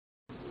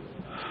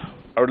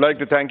I would like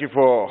to thank you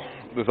for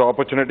this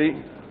opportunity,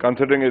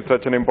 considering it's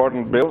such an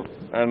important bill,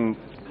 and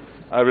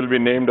I will be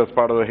named as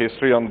part of the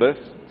history on this.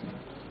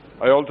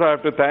 I also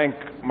have to thank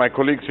my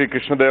colleague Sri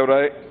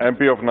Krishnadevarai,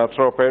 MP of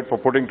Ysrcp, for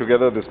putting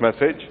together this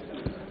message,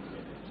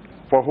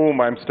 for whom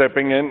I'm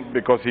stepping in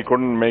because he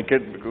couldn't make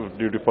it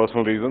due to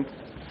personal reasons.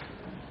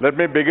 Let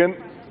me begin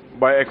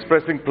by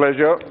expressing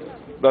pleasure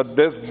that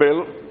this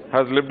bill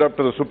has lived up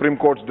to the Supreme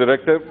Court's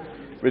directive,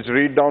 which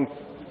read down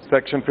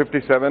Section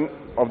 57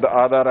 of the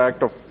Aadhaar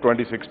Act of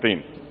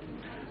 2016.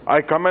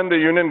 I commend the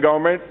Union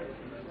Government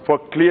for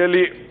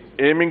clearly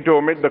aiming to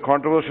omit the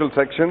controversial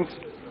sections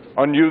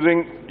on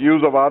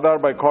use of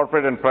Aadhaar by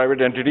corporate and private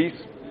entities.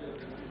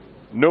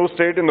 No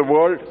state in the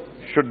world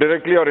should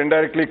directly or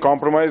indirectly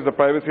compromise the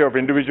privacy of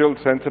individual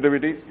sensitive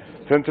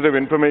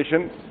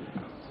information,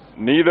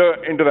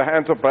 neither into the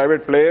hands of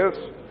private players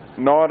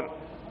nor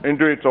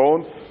into its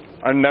own,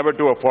 and never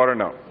to a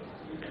foreigner.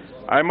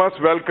 I must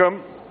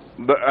welcome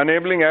the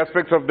enabling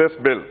aspects of this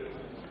bill.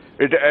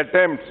 It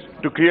attempts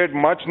to create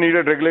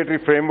much-needed regulatory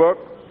framework,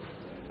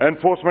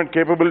 enforcement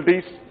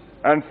capabilities,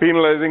 and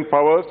penalizing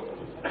powers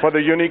for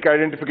the Unique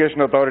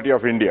Identification Authority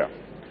of India.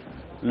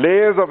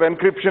 Layers of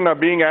encryption are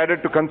being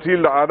added to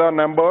conceal the Aadhaar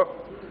number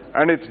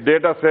and its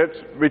data sets,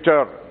 which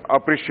are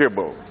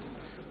appreciable.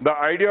 The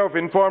idea of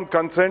informed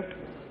consent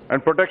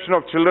and protection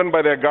of children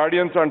by their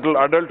guardians until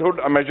adulthood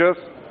are measures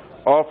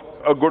of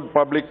a good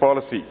public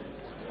policy.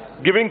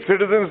 Giving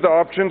citizens the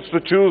options to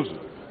choose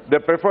their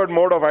preferred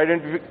mode of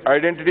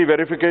identity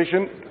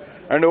verification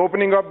and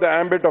opening up the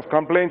ambit of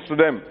complaints to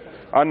them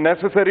are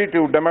necessary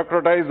to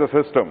democratize the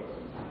system.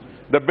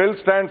 The bill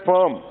stands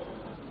firm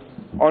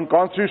on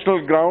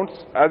constitutional grounds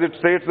as it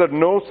states that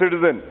no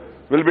citizen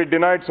will be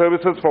denied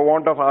services for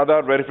want of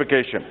Aadhaar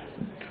verification.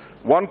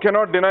 One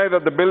cannot deny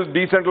that the bill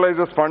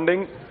decentralizes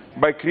funding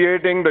by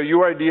creating the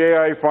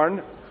UIDAI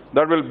fund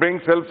that will bring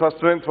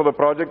self-sustenance for the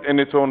project in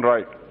its own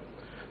right.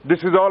 This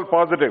is all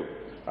positive.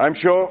 I'm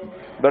sure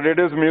that it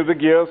is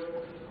music ears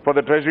for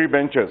the Treasury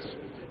benches.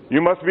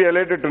 You must be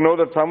elated to know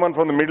that someone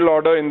from the middle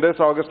order in this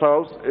August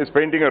House is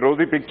painting a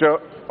rosy picture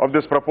of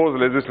this proposed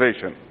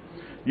legislation.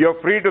 You're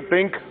free to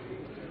think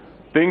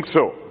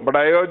so, but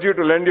I urge you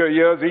to lend your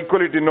ears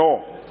equally to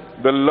know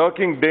the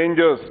lurking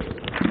dangers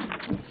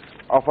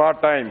of our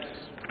times.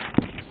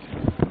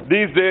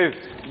 These days,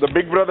 the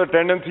big brother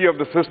tendency of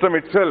the system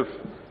itself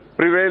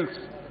prevails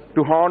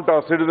to haunt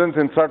our citizens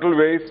in subtler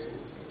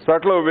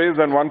ways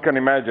than one can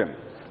imagine.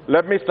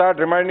 Let me start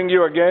reminding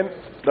you again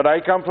that I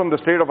come from the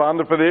state of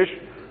Andhra Pradesh,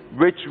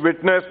 which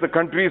witnessed the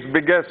country's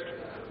biggest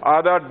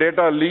Aadhaar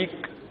data leak,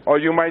 or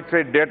you might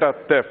say data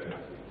theft.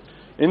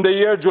 In the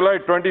year July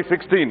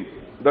 2016,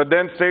 the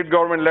then state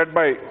government led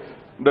by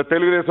the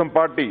Telugu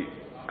party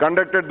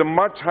conducted the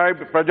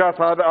much-hyped Praja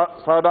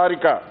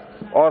Sadarika,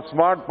 or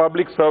Smart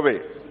Public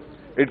Survey.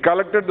 It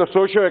collected the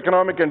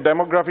socio-economic and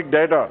demographic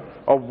data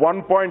of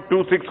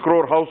 1.26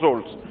 crore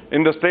households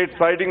in the state,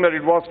 citing that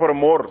it was for a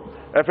more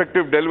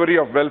effective delivery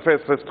of welfare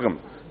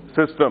systems.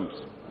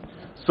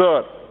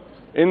 Sir,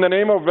 in the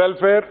name of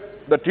welfare,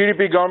 the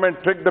TDP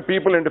government tricked the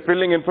people into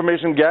filling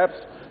information gaps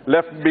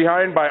left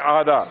behind by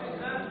Aadhaar.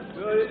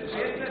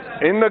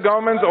 In the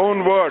government's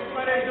own words,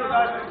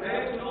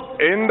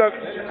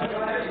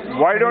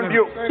 why don't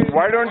you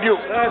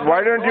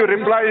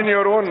reply in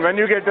your own when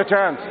you get a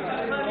chance?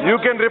 You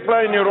can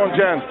reply in your own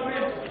chance.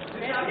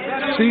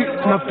 See,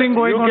 nothing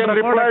going on. You can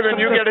reply when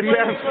you get a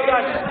chance.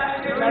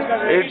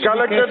 It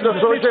collected the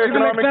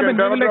socio-economic and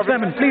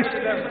demographic.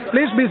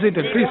 Please be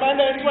seated, please.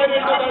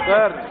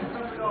 Sir,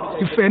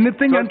 if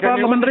anything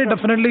unparliamentary,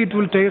 definitely it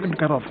will take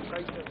care of.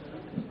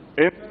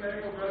 The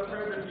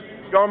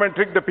government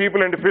tricked the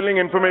people into filling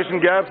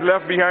information gaps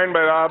left behind by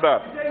the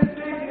Aadhaar.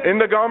 In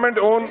the government's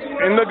own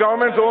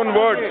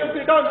words,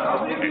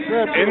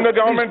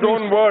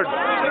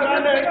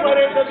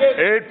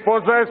 it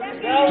possessed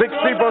 60%.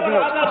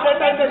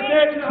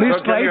 Please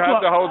try to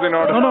have the house in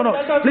order. No.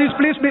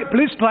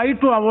 Please try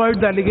to avoid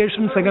the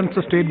allegations against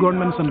the state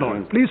governments and all.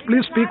 Please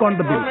speak on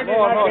the bill.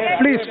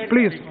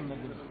 Please.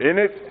 In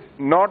it,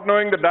 not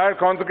knowing the dire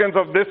consequence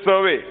of this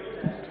survey,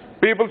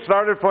 people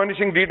started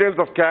furnishing details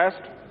of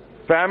caste,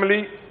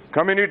 family,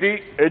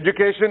 community,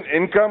 education,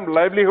 income,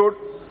 livelihood,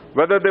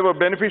 whether they were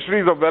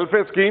beneficiaries of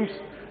welfare schemes,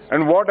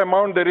 and what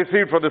amount they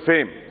received for the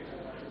same.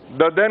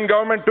 The then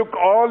government took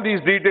all these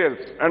details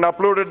and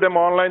uploaded them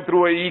online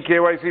through a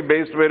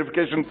eKYC-based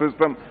verification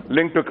system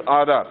linked to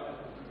Aadhaar.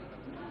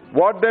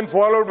 What then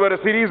followed were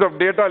a series of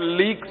data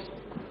leaks,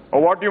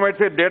 or what you might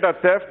say data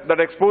theft, that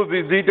exposed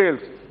these details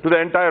to the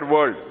entire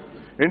world.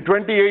 In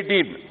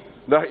 2018,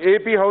 the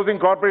AP Housing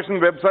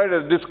Corporation website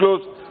has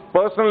disclosed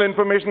personal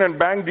information and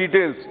bank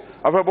details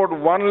of about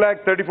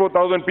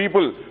 1,34,000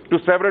 people to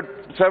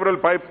several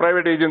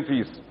private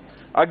agencies.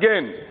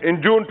 Again,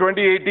 in June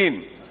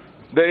 2018,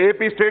 the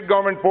AP state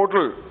government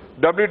portal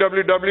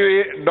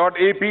www.ap.gov.in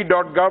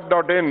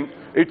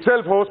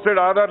itself hosted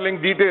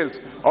Aadhaar-linked details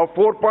of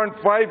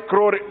 4.5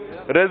 crore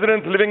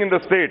residents living in the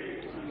state.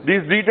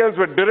 These details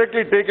were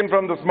directly taken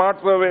from the Smart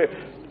Survey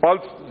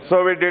Pulse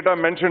survey data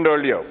mentioned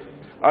earlier.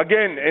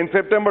 Again, in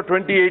September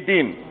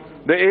 2018,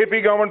 The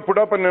AP government put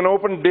up an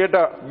open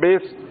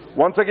database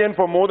once again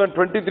for more than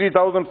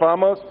 23,000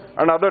 farmers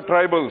and other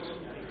tribals.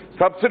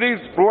 Subsidies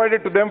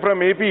provided to them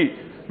from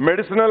AP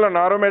Medicinal and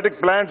Aromatic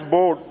Plants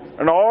Board,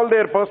 and all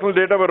their personal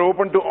data were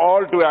open to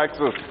all to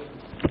access.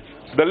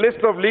 The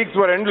list of leaks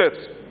were endless,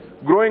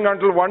 growing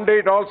until one day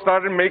it all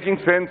started making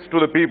sense to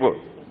the people.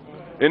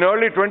 In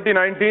early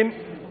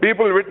 2019,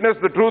 people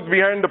witnessed the truth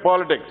behind the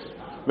politics,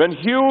 when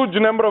huge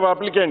number of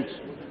applicants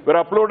were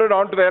uploaded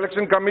onto the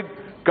Election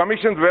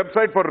Commission's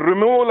website for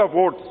removal of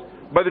votes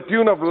by the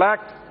tune of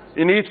lakhs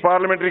in each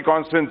parliamentary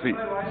constituency.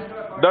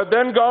 The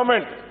then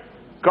government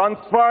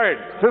conspired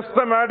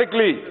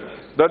systematically.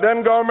 The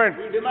then government...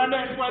 We demand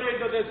an inquiry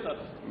into this, sir.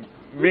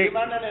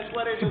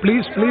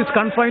 Please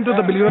confine to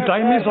the bill. Your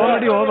time is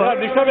already over. They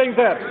are disturbing,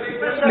 sir.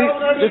 Please.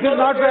 This is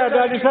not fair.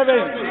 They are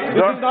disturbing.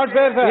 This is not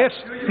fair, sir. Yes,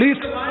 please.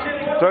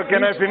 Sir,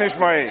 can I finish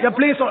my... Yeah,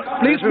 please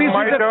This be is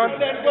my seated. turn.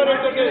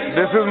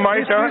 This is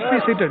my turn.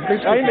 Please be seated.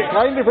 Please.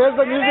 Kindly face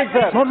the music,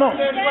 sir. No.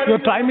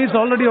 Your time is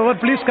already over.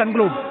 Please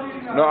conclude.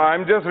 No,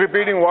 I'm just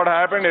repeating what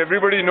happened.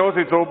 Everybody knows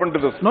it's open to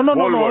the No.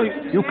 whole world.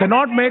 You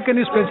cannot make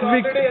any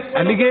specific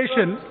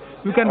allegation.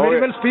 You can very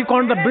well speak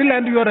on the bill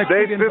and your They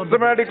experience.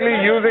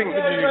 systematically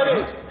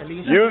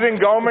using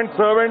government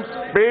servants,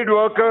 paid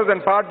workers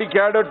and party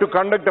cadre to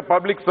conduct a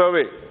public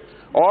survey,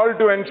 all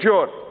to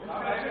ensure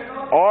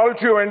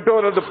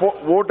that the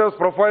voters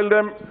profile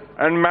them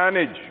and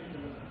manage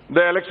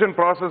the election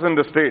process in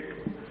the state.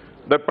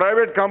 The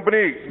private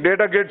company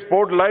DataGrid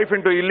poured life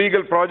into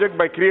illegal project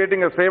by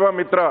creating a Seva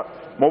Mitra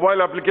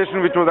mobile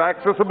application which was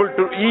accessible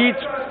to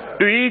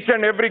each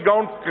and every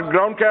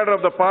ground cadre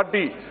of the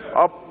party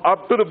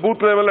up to the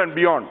booth level and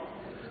beyond.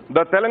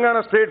 The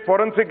Telangana State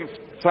Forensic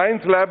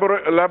Science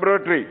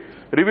Laboratory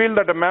revealed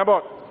that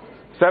about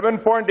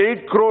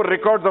 7.8 crore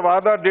records of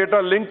Aadhaar data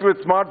linked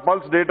with Smart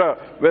Pulse data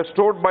were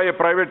stored by a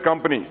private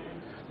company.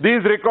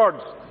 These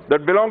records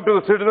that belong to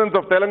the citizens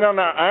of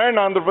Telangana and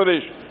Andhra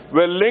Pradesh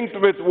were linked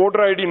with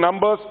voter ID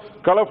numbers,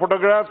 color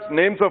photographs,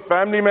 names of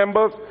family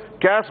members,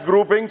 caste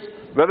groupings,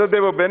 whether they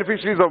were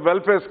beneficiaries of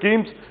welfare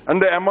schemes,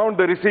 and the amount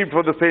they received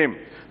for the same.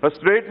 A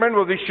statement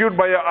was issued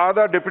by an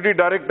Aadhaar Deputy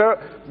Director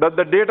that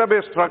the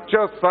database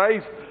structure,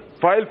 size,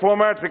 file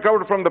formats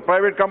recovered from the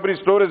private company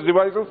storage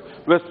devices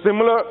were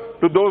similar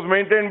to those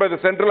maintained by the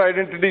Central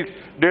Identities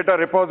Data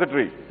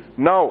Repository.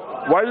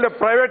 Now, while the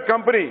private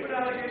company...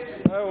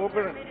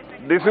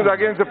 This is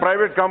against the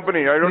private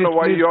company. I don't know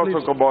why you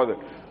also bother.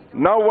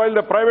 Now, while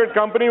the private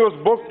company was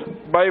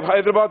booked by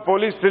Hyderabad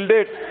police till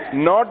date,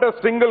 not a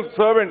single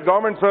servant,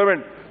 government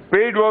servant,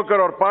 paid worker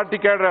or party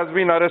cadre has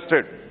been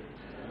arrested.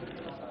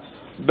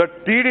 The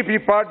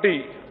TDP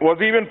party was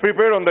even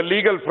prepared on the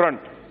legal front.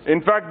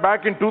 In fact,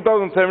 back in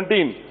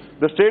 2017,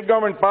 the state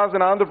government passed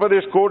an Andhra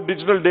Pradesh Code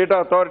Digital Data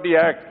Authority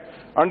Act,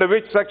 under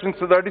which Section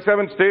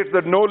 37 states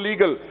that no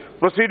legal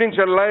proceeding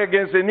shall lie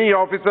against any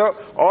officer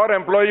or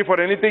employee for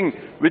anything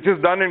which is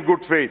done in good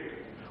faith.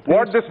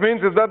 What this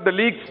means is that the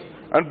leaks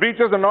and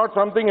breaches are not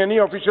something any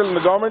official in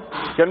the government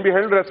can be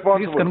held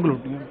responsible. Please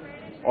conclude.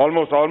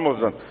 Almost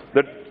done.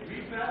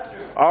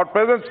 Our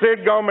present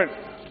state government,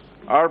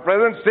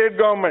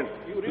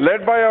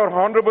 led by our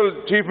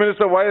Honorable Chief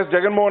Minister Y.S.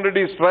 Jagannath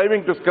Reddy, is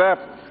striving to scrap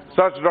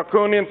such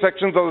draconian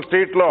sections of the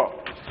state law.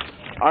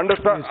 Under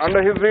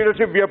his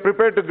leadership, we are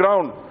prepared to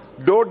ground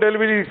door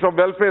deliveries of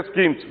welfare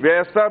schemes. We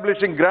are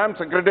establishing gram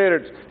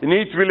secretariats in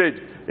each village.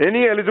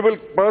 Any eligible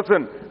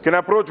person can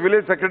approach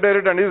village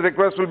secretariat and his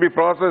request will be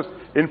processed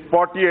in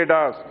 48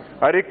 hours.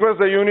 I request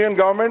the union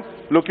government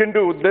look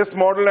into this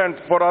model and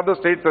for other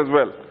states as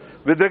well.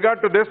 With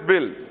regard to this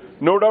bill,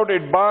 no doubt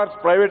it bars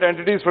private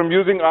entities from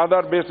using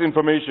Aadhaar-based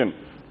information.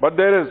 But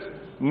there is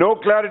no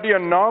clarity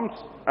on norms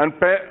and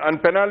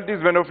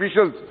penalties when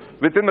officials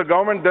within the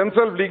government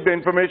themselves leak the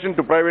information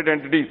to private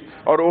entities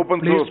or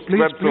open source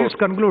web source. Please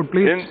conclude,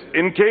 please.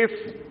 In case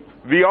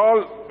we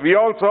all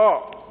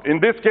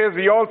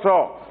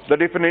saw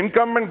that if an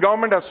incumbent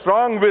government has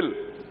strong will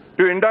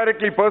to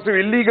indirectly pursue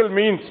illegal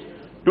means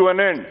to an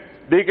end,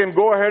 they can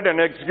go ahead and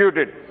execute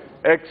it.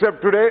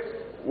 Except today,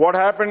 what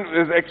happened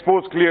is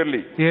exposed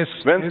clearly. Yes.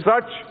 When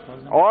such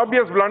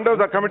obvious blunders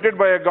are committed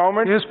by a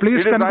government, yes,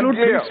 please it is conclude,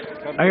 unclear.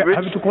 please. I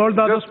have to call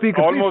the other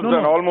speaker. Almost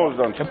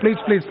done. Yeah,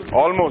 please.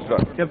 Almost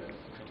done. Yep.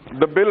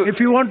 The bill...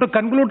 If you want to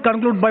conclude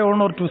by one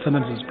or two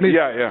sentences, please.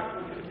 Yeah.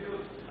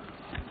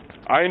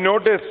 I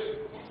notice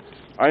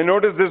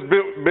this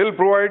bill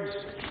provides...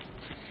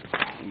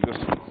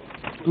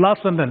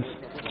 Last sentence.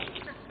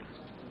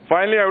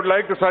 Finally, I would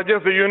like to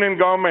suggest the union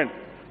government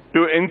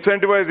to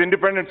incentivize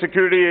independent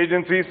security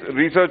agencies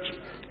research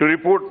to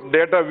report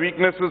data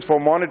weaknesses for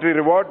monetary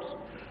rewards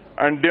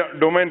and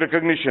domain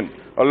recognition.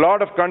 A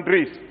lot of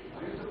countries,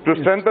 to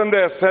strengthen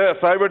their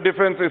cyber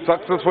defense, is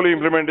successfully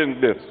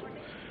implementing this.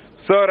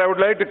 Sir, I would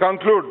like to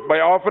conclude by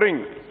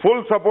offering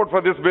full support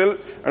for this bill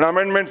and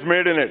amendments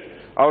made in it.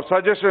 Our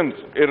suggestions,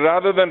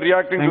 rather than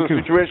reacting to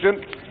the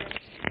situation...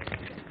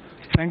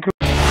 Thank you.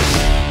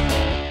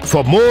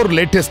 For more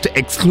latest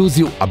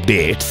exclusive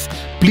updates,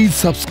 please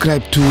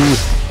subscribe to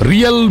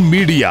Real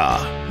Media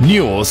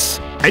News,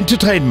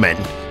 Entertainment,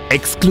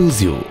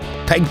 exclusive.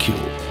 Thank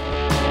you.